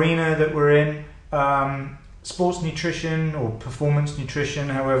arena that we're in. Sports nutrition or performance nutrition,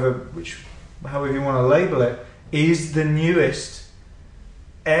 however you want to label it, is the newest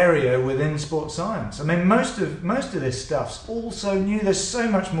area within sports science. I mean, most of this stuff's also new. There's so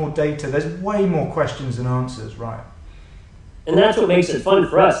much more data. There's way more questions than answers, right? And that's what makes it fun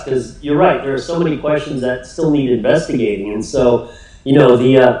for us, because you're right. There are so many questions that still need investigating, and so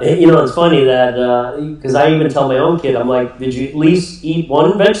it's funny that because I even tell my own kid, I'm like, did you at least eat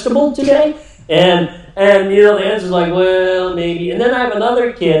one vegetable today? And the answer's like, well, maybe. And then I have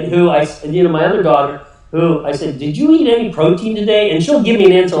another kid who my other daughter, who I said, did you eat any protein today? And she'll give me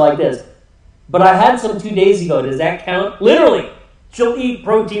an answer like this. But I had some 2 days ago. Does that count? Literally, she'll eat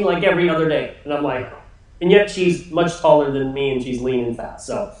protein like every other day. And I'm like, and yet she's much taller than me and she's lean and fat.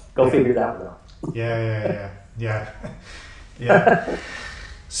 So go figure that one out. Yeah.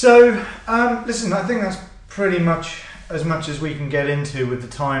 So, listen, I think that's pretty much as we can get into with the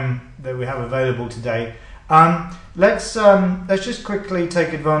time that we have available today. Let's just quickly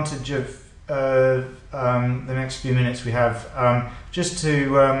take advantage of the next few minutes we have just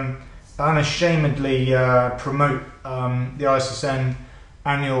to unashamedly promote the ISSN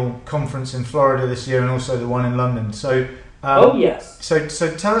annual conference in Florida this year, and also the one in London. So, yes. So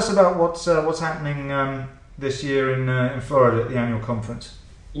tell us about what's happening this year in Florida at the annual conference.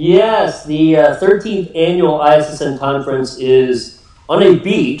 Yes, the 13th annual ISSN conference is on a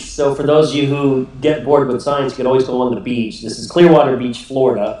beach. So for those of you who get bored with science, you can always go on the beach. This is Clearwater Beach,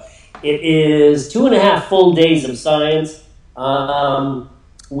 Florida. It is 2.5 full days of science.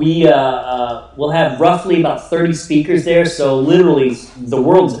 We will have roughly about 30 speakers there. So literally the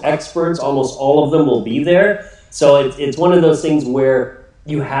world's experts, almost all of them will be there. So it's one of those things where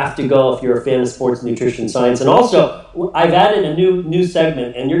you have to go if you're a fan of sports nutrition science. And also, I've added a new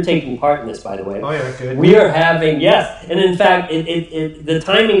segment, and you're taking part in this, by the way. Oh, yeah, good. We are having, yes, and in fact, the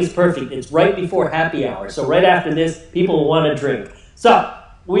timing is perfect. It's right before happy hour. So right after this, people will want to drink. So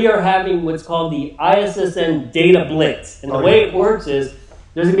we are having what's called the ISSN Data Blitz. And the way it works is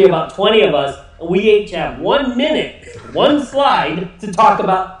there's going to be about 20 of us, and we each have 1 minute, one slide to talk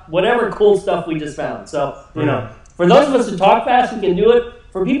about whatever cool stuff we just found. So, for those of us who talk fast, we can do it.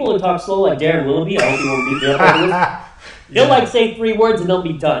 For people who talk slow, like Darren Willoughby, I hope he won't beat me up on this. He'll say 3 words and they'll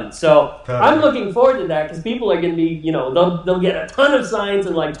be done. So perfect. I'm looking forward to that, because people are going to be, they'll get a ton of science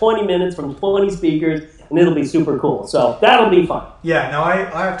in like 20 minutes from 20 speakers, and it'll be super cool. So that'll be fun. Yeah, no,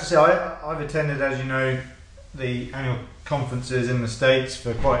 I have to say, I've attended, as you know, the annual conferences in the States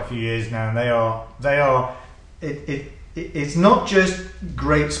for quite a few years now, and it's not just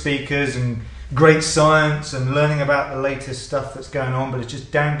great speakers and great science and learning about the latest stuff that's going on, but it's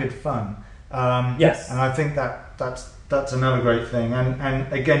just damn good fun. Yes. And I think that's another great thing.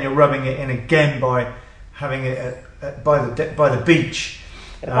 And again, you're rubbing it in again by having it by the beach.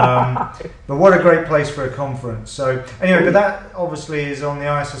 But what a great place for a conference. So anyway, but that obviously is on the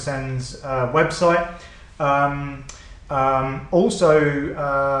ISSN's website. Also,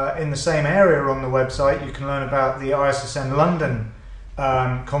 in the same area on the website, you can learn about the ISSN London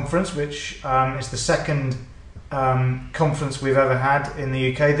conference, which is the second conference we've ever had in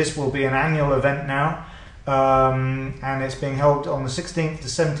the UK. This will be an annual event now, and it's being held on the 16th to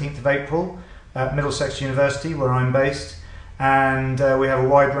 17th of April at Middlesex University, where I'm based. And we have a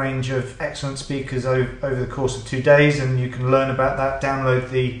wide range of excellent speakers over the course of 2 days, and you can learn about that. Download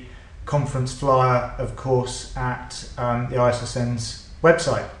the conference flyer, of course, at the ISSN's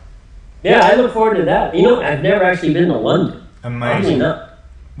website. Yeah, I look forward to that. You know, I've never actually been to London. Amazing. Not.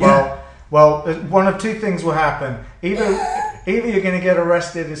 Well, one of two things will happen. Either you're going to get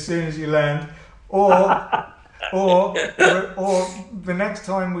arrested as soon as you land, or the next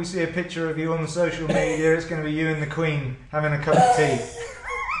time we see a picture of you on the social media, it's going to be you and the Queen having a cup of tea.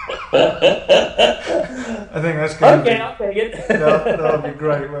 I think that's going to be... I'll take it. That'll be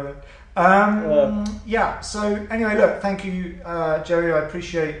great, won't it? Yeah, so anyway, look, thank you, Joey. I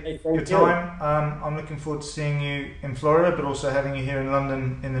appreciate your time. I'm looking forward to seeing you in Florida, but also having you here in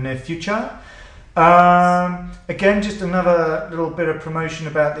London in the near future. Again, just another little bit of promotion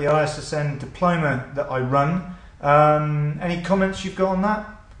about the ISSN diploma that I run. Any comments you've got on that?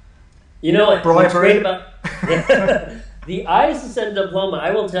 You know what's Bribery? great about the ISSN diploma,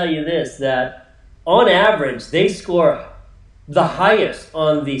 I will tell you this, that on average, they score the highest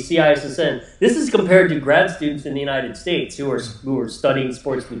on the CISSN. This is compared to grad students in the United States who are studying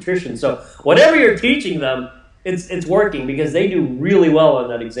sports nutrition. So whatever you're teaching them, it's working because they do really well on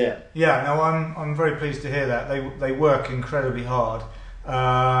that exam. Yeah, no, I'm very pleased to hear that. They work incredibly hard.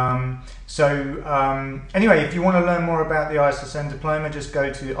 Anyway, if you want to learn more about the ISSN diploma, just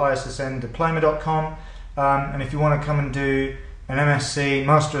go to issndiploma.com. And if you want to come and do an MSc,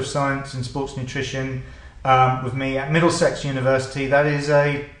 Master of Science in Sports Nutrition, with me at Middlesex University, that is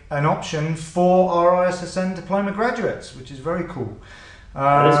an option for our ISSN diploma graduates, which is very cool.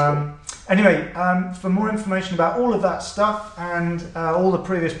 That is cool. Anyway, for more information about all of that stuff and all the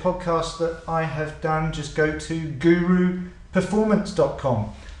previous podcasts that I have done, just go to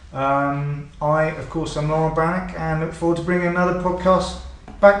guruperformance.com. I, of course, am Laurent Brannock and look forward to bringing another podcast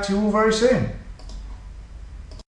back to you all very soon.